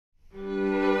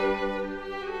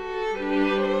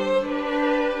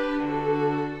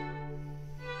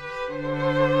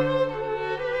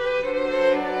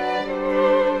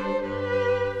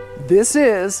This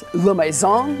is La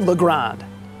Maison Legrand.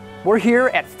 We're here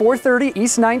at 430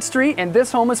 East 9th Street, and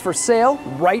this home is for sale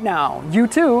right now. You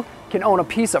too can own a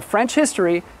piece of French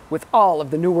history with all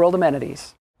of the New World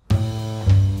amenities.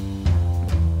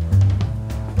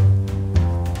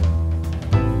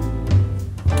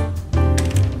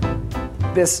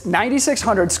 This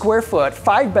 9,600 square foot,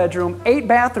 5-bedroom,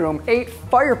 8-bathroom,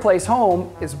 8-fireplace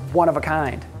home is one of a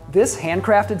kind. This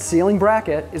handcrafted ceiling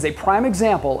bracket is a prime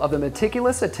example of the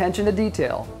meticulous attention to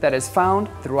detail that is found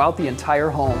throughout the entire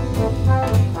home.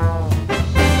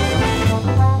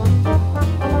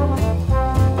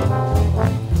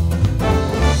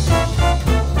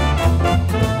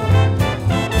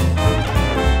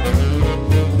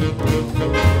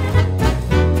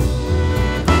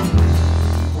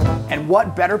 And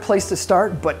what better place to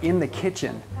start but in the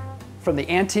kitchen? From the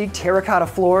antique terracotta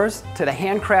floors to the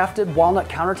handcrafted walnut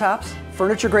countertops,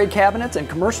 furniture-grade cabinets, and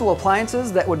commercial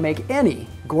appliances that would make any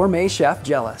gourmet chef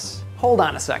jealous. Hold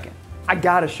on a second. I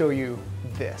gotta show you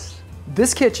this.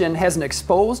 This kitchen has an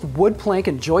exposed wood plank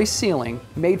and joist ceiling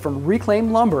made from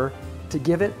reclaimed lumber to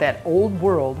give it that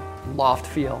old-world loft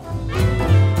feel.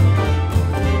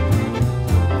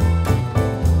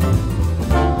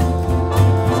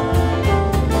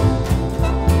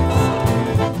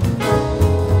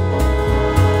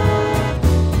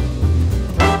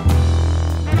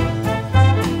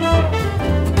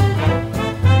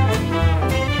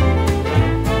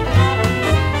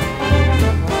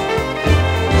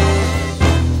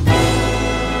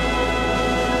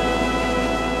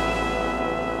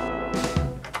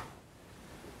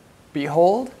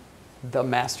 Behold the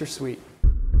master suite.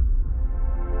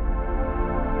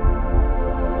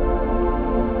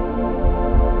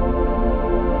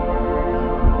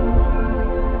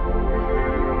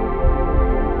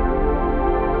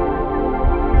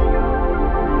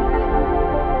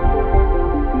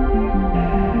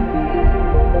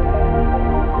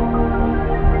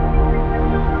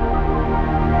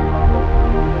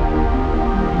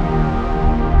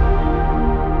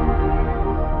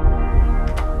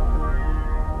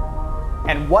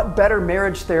 And what better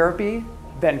marriage therapy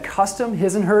than custom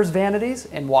his and hers vanities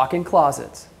and walk-in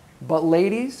closets? But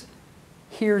ladies,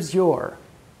 here's your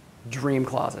dream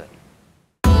closet.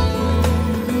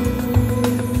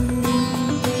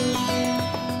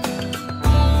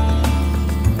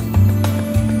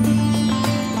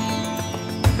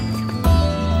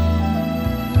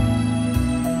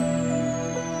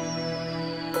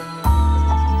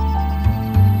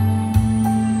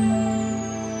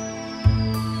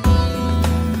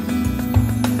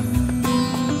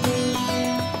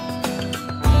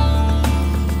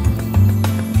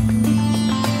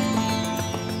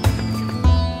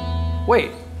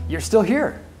 Wait, you're still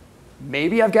here.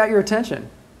 Maybe I've got your attention.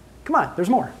 Come on, there's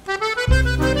more.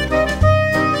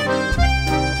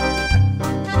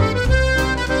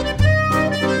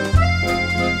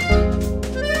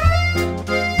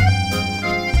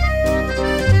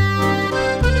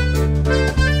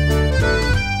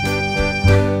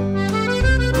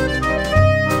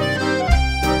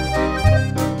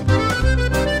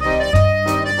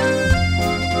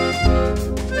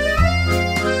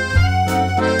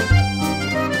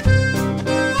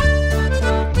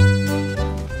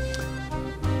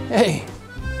 Hey,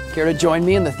 care to join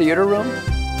me in the theater room?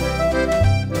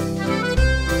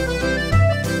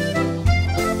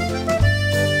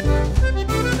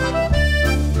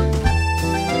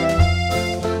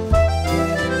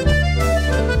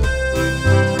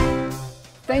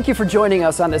 Thank you for joining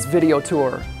us on this video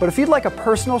tour, but if you'd like a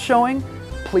personal showing,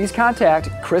 please contact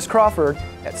Chris Crawford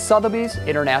at Sotheby's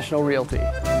International Realty.